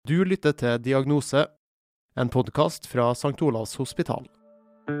Du lytter til Diagnose, en podcast fra St. Olavs hospital.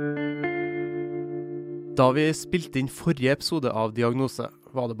 Da vi spilte inn forrige episode av Diagnose,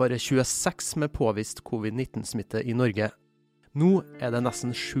 var det bare 26 med påvist covid-19-smitte i Norge. Nå er det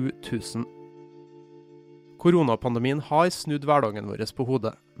nesten 7000. Koronapandemien har snudd hverdagen vår på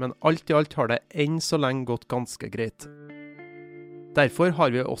hodet, men alt i alt har det enn så lenge gått ganske greit. Derfor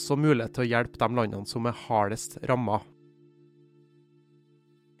har vi også mulighet til å hjelpe de landene som er hardest rammet.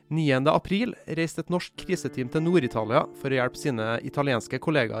 9. april reiste et norsk kriseteam til Nord-Italia for å hjelpe sine italienske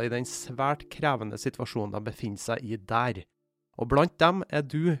kollegaer i den svært krevende situasjonen de befinner seg i der. Og blant dem er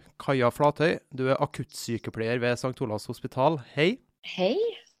du, Kaja Flatøy. Du er akuttsykepleier ved St. Olavs hospital. Hei. Hei.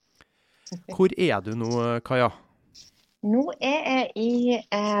 Hvor er du nå, Kaja? Nå er jeg i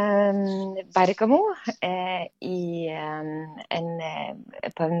Bergamo,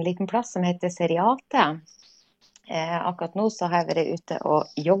 på en liten plass som heter Seriate. Akkurat nå så har jeg vært ute og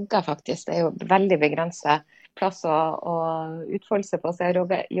jogget faktisk. Det er jo veldig begrenset plass å utfolde seg på, så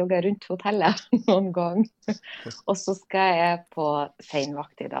jeg jogger rundt hotellet noen gang. Og så skal jeg på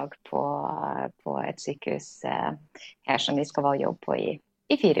senvakt i dag på et sykehus her som vi skal være jobb på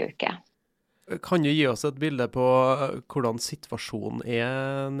i 4 uker. Kan du gi oss et bilde på hvordan situasjonen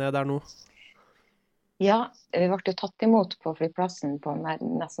er nede der nå? Ja, vi ble tatt imot på flyplassen på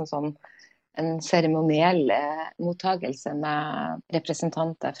nesten sånn en seremoniell mottagelse med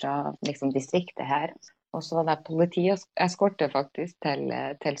representanter fra liksom, distriktet her. Og så var det politieskorte faktisk til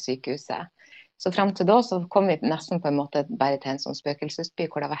sykehuset. Så frem til da så kom vi nesten på en måte bare til en sånn spøkelsesby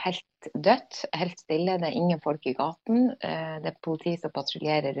hvor det var helt dødt, helt stille. Det er ingen folk i gaten. Det er politi som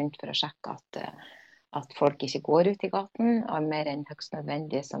patruljerer rundt for å sjekke at folk ikke går ut i gaten, og mer enn høyst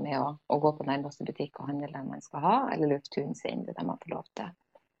nødvendig som er å gå på nærmeste butikk og handle det man skal ha, eller løpe turen sin, det man får lov til.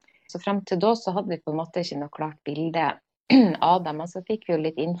 Så frem til da så hadde vi på en måte ikke noe klart bilde av dem, men så fikk vi jo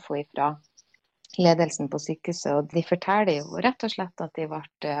litt info fra ledelsen på sykehuset, og de forteller jo rett og slett at de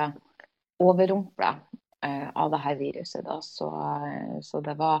ble overrumplet av det her viruset. Da. Så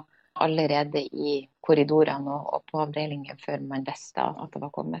det var allerede i korridorene og på avdelingen før man visste at det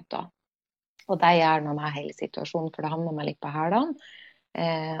var kommet. Da. Og det gjør noe med hele situasjonen, for det havner man litt på hælene,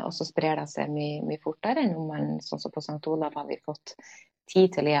 og så sprer det seg mye fortere enn om man, sånn som på St. Olav, har vi fått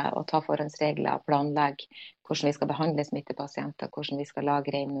tid til å ta forhåndsregler og planlegge hvordan vi skal behandle smittepasienter, hvordan vi skal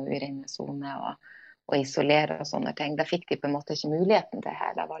lage ren og urene soner og isolere og sånne ting. Da fikk de på en måte ikke muligheten til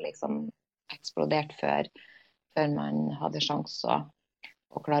her. Det var liksom eksplodert før man hadde sjanse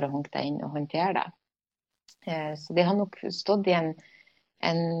å klare å håndtere det inn og håndtere det. Så de har nok stått i en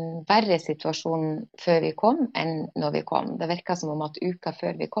verre situasjon før vi kom enn når vi kom. Det virket som om at uka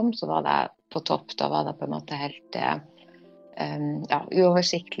før vi kom så var det på topp. Da var det på en måte helt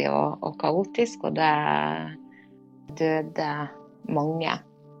uoversiktlig og kaotisk, og det døde mange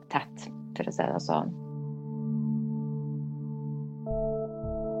tett, for å si det sånn.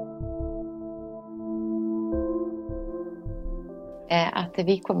 Etter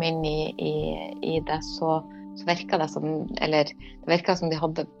vi kom inn i det, så virket det som de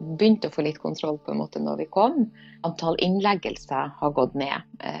hadde begynt å få litt kontroll på en måte når vi kom. Antall innleggelser har gått ned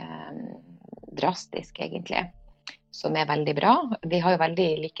drastisk egentlig, som er veldig bra. Vi har jo veldig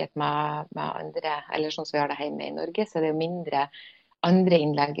likhet med andre, eller sånn som vi har det hjemme i Norge, så det er jo mindre andre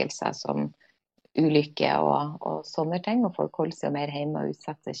innleggelser som ulykke og sånne ting, og folk holder seg mer hjemme og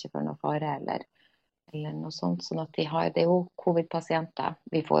utsetter seg ikke for noe fare eller noe sånt, sånn at det er jo covid-pasienter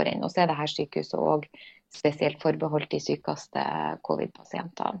vi får inn, og så er det her sykehuset også spesielt forbeholdt de sykeste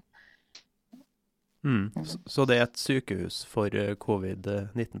covid-pasientene. Så det er et sykehus for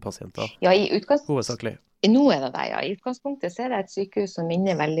covid-19-pasienter? Ja, hovedsakelig. Nå er det det, ja. I utgangspunktet så er det et sykehus som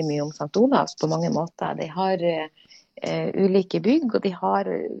minner veldig mye om St. Olavs på mange måter. De har ulike bygg, og de har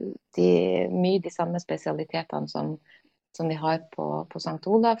mye de samme spesialitetene som vi har på St.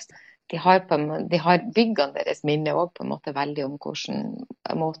 Olavs. De har byggene deres minner også på en måte veldig om hvordan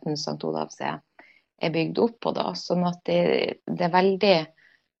måten St. Olavs er bygd opp på da. Sånn at det er veldig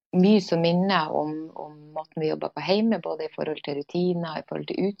mye som minner om måten vi jobber på hjemme, både i forhold til rutiner, i forhold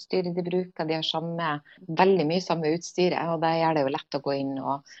til utstyret de bruker. De har veldig mye samme utstyret, og det gjør det jo lett å gå inn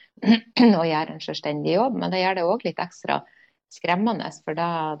og gjøre en selvstendig jobb. Men det gjør det også litt ekstra skremmende, for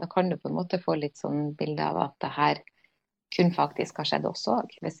da kan du på en måte få litt sånn bilde av at det her kun faktisk har skjedd oss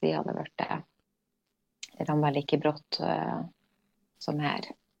også, hvis vi hadde vært rammet like brått som her.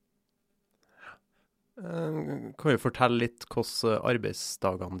 Kan du fortelle litt hvordan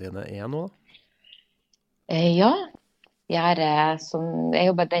arbeidsdagene dine er nå? Ja,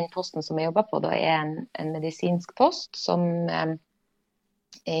 den posten som jeg jobber på, da er en medisinsk post som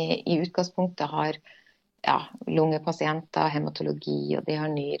i utgangspunktet har lungepasienter, hematologi, og de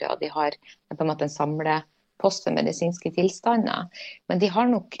har nyre, og de har på en måte en samlepost for medisinske tilstander. Men de har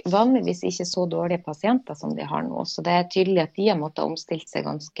nok vanligvis ikke så dårlige pasienter som de har nå. Så det er tydelig at de har måttet omstilt seg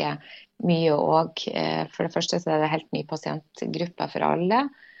ganske mye. Og for det første så er det helt ny pasientgruppe for alle.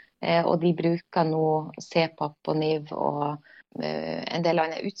 Og de bruker nå CPAP og NIV og en del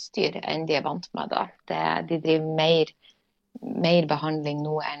annet utstyr enn de er vant med da. De driver mer behandling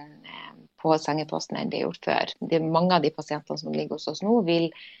nå enn på sengeposten enn de har gjort før. Mange av de pasientene som ligger hos oss nå vil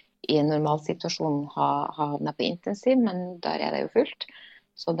i en normalsituasjon ha havnet på intensiv, men der er det jo fullt.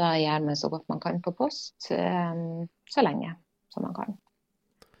 Så da gjør man så godt man kan på post, så lenge som man kan.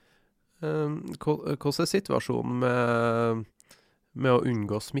 Hvordan er situasjonen med å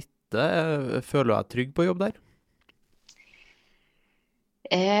unngå smitte? Føler du deg trygg på jobb der?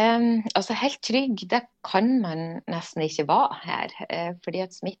 Altså helt trygg, det kan man nesten ikke være her, fordi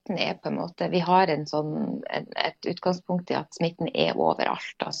at smitten er på en måte, vi har et utgangspunkt i at smitten er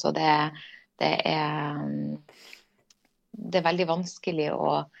overalt, altså det er veldig vanskelig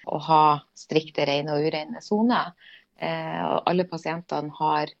å ha strikte rene og urene zoner. Alle pasientene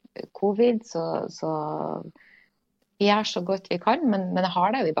har covid, så vi gjør så godt vi kan, men jeg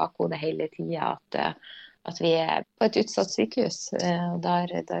har det jo i bakhodet hele tiden at vi er på et utsatt sykehus, og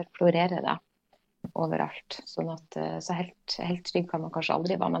der florerer det overalt. Så helt trygg kan man kanskje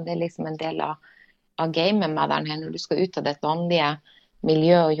aldri være, men det er liksom en del av gamet med den her. Når du skal ut av det vanlige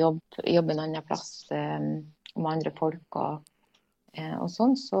miljøet og jobbe en annen plass med andre folk og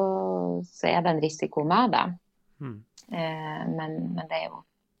sånn, så er det en risiko med det. Men det er jo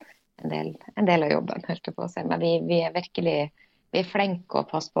en del av jobben, helt på å si. Men vi er flinke å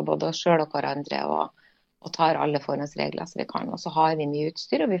passe på både oss selv og hverandre, og tar alle forhåndsregler som vi kan. Og så har vi mye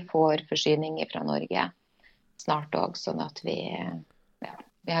utstyr, og vi får forsyninger fra Norge snart også, sånn at vi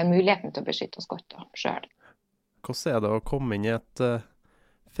har muligheten til å beskytte oss godt selv. Hvordan er det å komme inn i et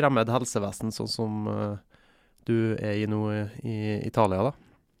fremmed helsevesen, sånn som du er i nå i Italia da?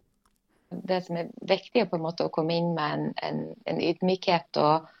 Det som er viktig er på en måte å komme inn med en ydmykhet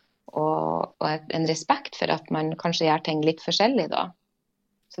og en respekt for at man kanskje gjør ting litt forskjellig da.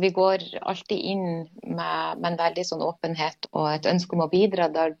 Så vi går alltid inn med en veldig sånn åpenhet og et ønske om å bidra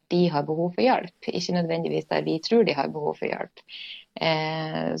der de har behov for hjelp, ikke nødvendigvis der vi tror de har behov for hjelp.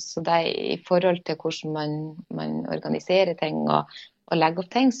 Så det i forhold til hvordan man organiserer ting og legger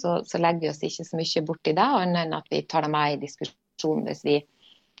opp ting, så legger vi oss ikke så mye bort i det, annet enn at vi tar det med i diskusjonen. Hvis vi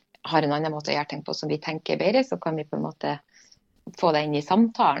har en annen måte å gjøre ting på som vi tenker bedre, så kan vi på en måte få det inn i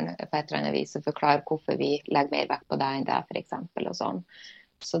samtalen på et eller annet vis og forklare hvorfor vi legger mer vekt på det enn det, for eksempel, og sånn.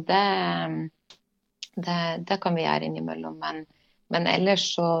 Så det kan vi gjøre innimellom, men ellers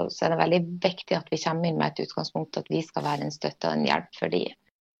så er det veldig viktig at vi kommer inn med et utgangspunkt at vi skal være en støtte og en hjelp for de.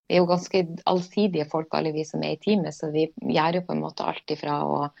 Vi er jo ganske allsidige folk, alle vi som er i teamet, så vi gjør jo på en måte alt ifra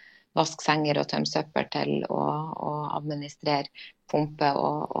å vaske senger og tømme søppel til å administrere pumpe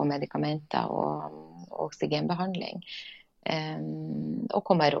og medikamenter og oksygenbehandling. Og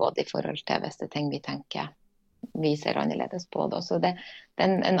komme med råd i forhold til hvis det er ting vi tenker vi ser annerledes på det. Så det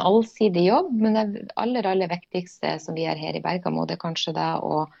er en allsidig jobb, men det aller viktigste som vi gjør her i Bergamo, det er kanskje det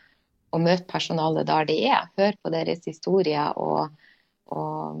å møte personalet der de er, høre på deres historie og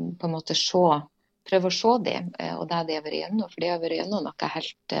på en måte prøve å se dem og det de har vært gjennom, for de har vært gjennom noe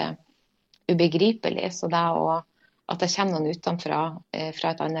helt ubegripelig. Så det at det kommer noen utenfra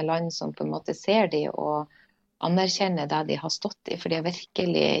fra et annet land som på en måte ser de og anerkjenner det de har stått i, for de har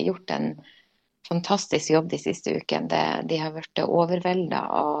virkelig gjort en fantastisk jobb de siste ukene. De har vært overveldet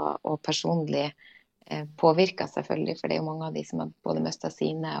og personlig påvirket selvfølgelig, for det er jo mange av de som har både mistet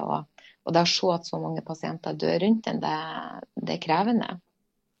sine, og det å se at så mange pasienter dør rundt den, det er krevende.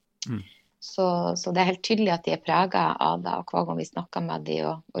 Så det er helt tydelig at de er preget av det, og hver gang vi snakker med de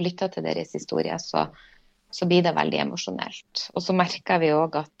og lytter til deres historie, så blir det veldig emosjonelt. Og så merker vi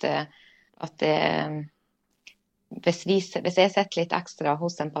også at hvis jeg setter litt ekstra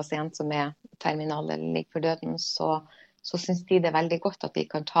hos en pasient som er terminal eller ligger for døden, så synes de det er veldig godt at de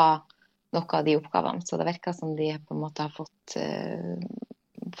kan ta noe av de oppgavene. Så det virker som de på en måte har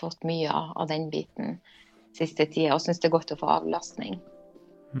fått mye av den biten siste tiden, og synes det er godt å få avlastning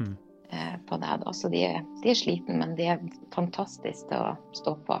på det. Da. Så de er sliten, men de er fantastiske å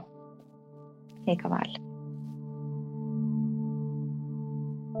stå på likevel.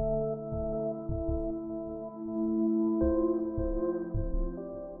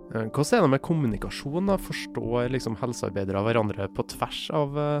 Hvordan er det med kommunikasjon? Forstår helsearbeidere hverandre på tvers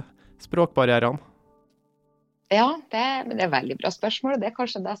av språkbarrierene? Ja, men det er et veldig bra spørsmål. Det er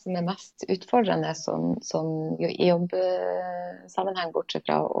kanskje det som er mest utfordrende i jobbsammenheng, bortsett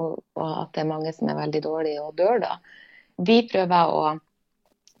fra og at det er mange som er veldig dårlige og dør da. Vi prøver å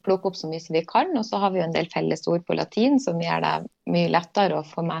plukke opp så mye som vi kan, og så har vi jo en del felles ord på latin som gjør det mye lettere å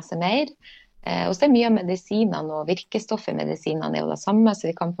få med seg mer. Og så er mye av medisinene og virkestoffet i medisinene er jo det samme, så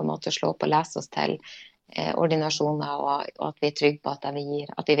vi kan på en måte slå opp og lese oss til ordinasjoner, og at vi er trygge på at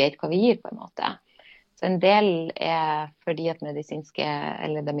vi vet hva vi gir på en måte. Så en del er fordi at det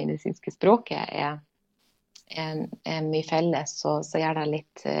medisinske språket er mye felles, så gjør det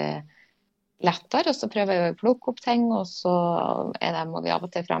litt lettere. Og så prøver jeg å plukke opp ting, og så må vi av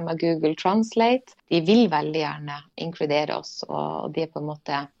og til frem med Google Translate. De vil veldig gjerne inkludere oss, og de er på en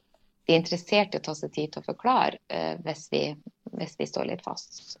måte de er interessert i å ta seg tid til å forklare hvis vi står litt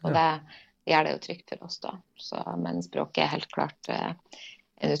fast. Og det gjør det jo trygt for oss da. Men språket er helt klart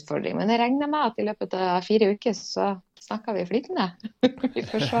en utfordring. Men jeg regner med at i løpet av 4 uker så snakker vi flytende. Vi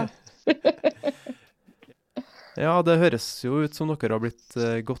får se. Ja, det høres jo ut som dere har blitt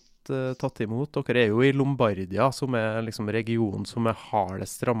godt tatt imot. Dere er jo i Lombardia, som er liksom regionen som er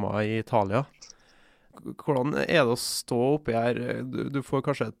hardest rammet i Italia. Hvordan er det å stå oppi her? Du får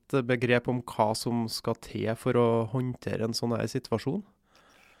kanskje et begrep om hva som skal til for å håndtere en sånn her situasjon?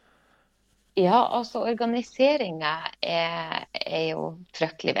 Ja, altså organiseringen er jo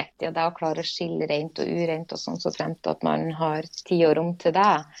fryktelig viktig, og det å klare å skille rent og urent og sånn, så frem til at man har tid og rom til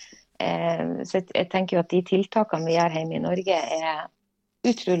det. Så jeg tenker jo at de tiltakene vi gjør hjemme i Norge er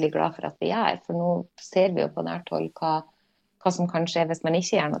utrolig glad for at vi gjør, for nå ser vi jo på nært hold hva som kan skje hvis man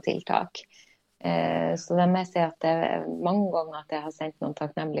ikke gjør noe tiltak. Så det må jeg si at det er mange ganger at jeg har sendt noen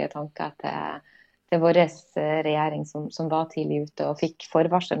takknemlige tanker til vår regjering som var tidlig ute og fikk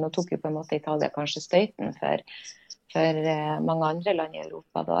forvarsel. Nå tok jo på en måte Italia kanskje støyten for mange andre land i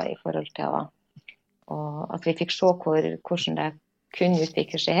Europa da, i forhold til at vi fikk se hvordan det kunne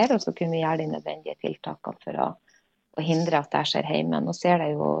utvikle seg her, og så kunne vi gjøre de nødvendige tiltakene for å hindre at det skjer hjemme. Nå ser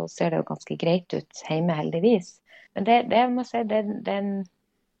det jo ganske greit ut hjemme, heldigvis. Men det må jeg si, det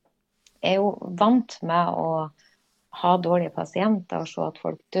er jo vant med å ha dårlige pasienter og se at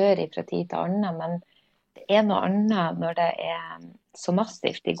folk dør fra tid til annen, men det er noe annet når det er så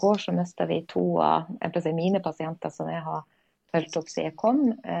massivt. I går så mistet vi 2 av mine pasienter som jeg har fulgt opp siden jeg kom,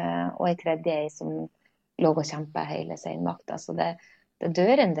 og en tredje som lå og kjempet hele senvakta. Så det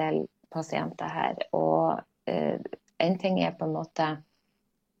dør en del pasienter her, og en ting er på en måte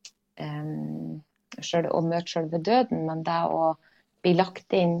å møte selve døden, men det å bli lagt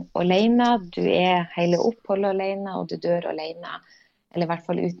inn alene, du er hele oppholdet alene, og du dør alene, eller i hvert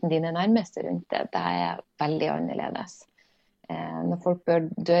fall uten dine nærmeste rundt det. Det er veldig annerledes. Når folk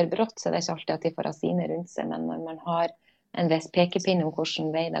dør brått, så er det ikke alltid at de får ha sine rundt seg, men når man har en viss pekepinn om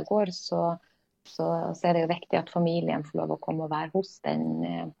hvordan vei det går, så er det jo viktig at familien får lov å komme og være hos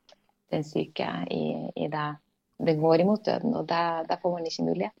den syke i det går imot døden, og det får man ikke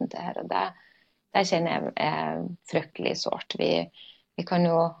muligheten til her, og det kjenner jeg er fryktelig sårt. Vi får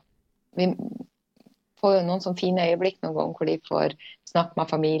jo noen sånne fine øyeblikk noen gang hvor de får snakke med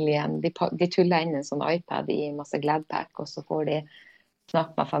familien. De tuller inn en sånn iPad i masse Gladpack, og så får de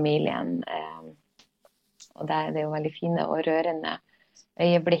snakke med familien. Og det er jo veldig fine og rørende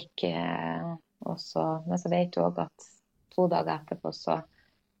øyeblikk. Men så vet du også at 2 dager etterpå så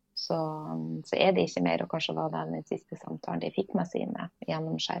er det ikke mer, og kanskje var det den siste samtalen de fikk med sine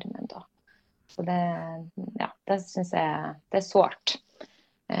gjennom skjermen da. Så det synes jeg det er sårt.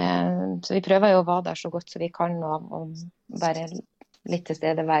 Så vi prøver jo å være der så godt som vi kan, og være litt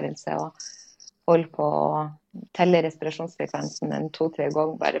tilstedeværelse og holde på å telle respirasjonsfrekvensen 2-3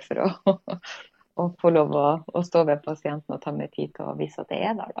 ganger bare for å få lov å stå ved pasienten og ta med tid til å vise at det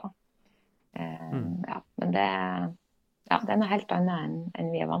er der da. Ja, men det er noe helt annet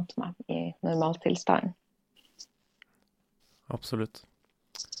enn vi er vant med i normaltilstand. Absolutt.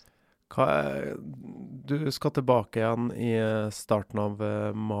 Du skal tilbake igjen i starten av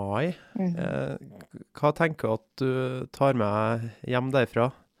mai. Hva tenker du at du tar med hjem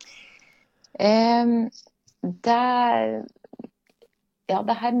derfra? Det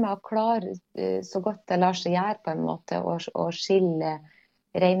her med å klare så godt det lar seg gjøre på en måte, å skille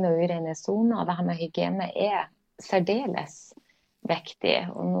rene og urene soner, det her med hygiene er særdeles viktig.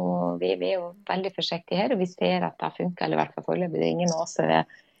 Og nå, vi er jo veldig forsiktige her, og vi ser at det funker, eller i hvert fall foreløpig. Det er ingen av oss som er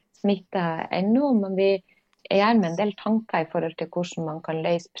smittet ennå, men vi er med en del tanker i forhold til hvordan man kan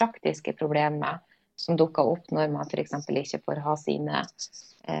løse praktiske problemer som dukker opp når man for eksempel ikke får ha sine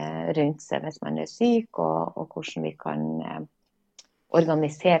rundt seg hvis man er syk, og hvordan vi kan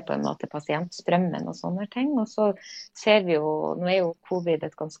organisere på en måte pasientstrømmen og sånne ting. Og så ser vi jo, nå er jo covid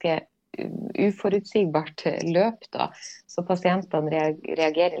et ganske uforutsigbart løp da. Så pasientene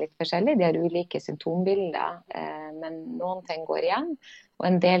reagerer litt forskjellig. De har ulike symptombilder, men noen ting går igjen. Og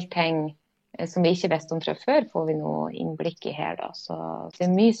en del ting som vi ikke visste om fra før, får vi noe innblikk i her da. Så det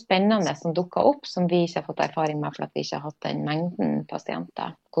er mye spennende som dukker opp, som vi ikke har fått erfaring med, for at vi ikke har hatt den mengden pasienter,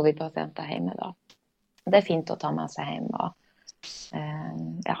 covid-pasienter hjemme da. Det er fint å ta med seg hjem og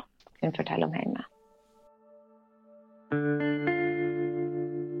kunne fortelle om hjemme.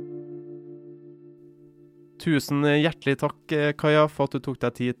 Tusen hjertelig takk, Kaja, for at du tok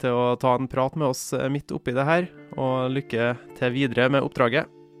deg tid til å ta en prat med oss midt oppi det her, og lykke til videre med oppdraget.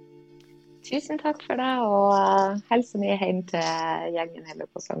 Tusen takk for det, og helse mye hjem til gjengen hele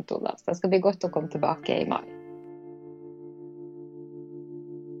på St. Olavs. Det skal bli godt å komme tilbake i mai.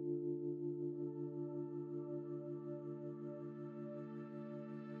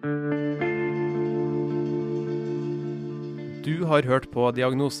 Du har hørt på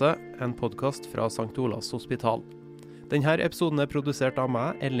Diagnose, en podcast fra St. Olavs hospital. Denne episoden er produsert av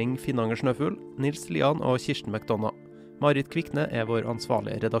meg, Elling Finnanger Snøfugl, Nils Lian og Kirsten McDonough. Marit Kvikne er vår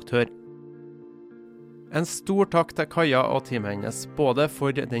ansvarlige redaktør. En stor takk til Kaja og teamet hennes, både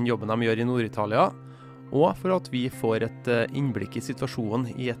for den jobben de gjør i Nord-Italia, og for at vi får et innblikk i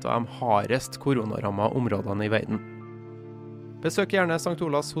situasjonen i et av de hardest koronarammede områdene i verden. Besøk gjerne St.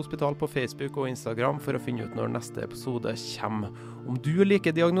 Olavs hospital på Facebook og Instagram for å finne ut når neste episode kommer. Om du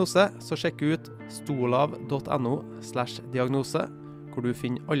liker Diagnose, så sjekk ut stolav.no/diagnose, hvor du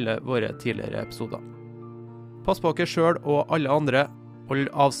finner alle våre tidligere episoder. Pass på dere selv og alle andre, hold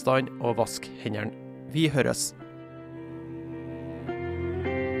avstand og vask hendene. Vi høres.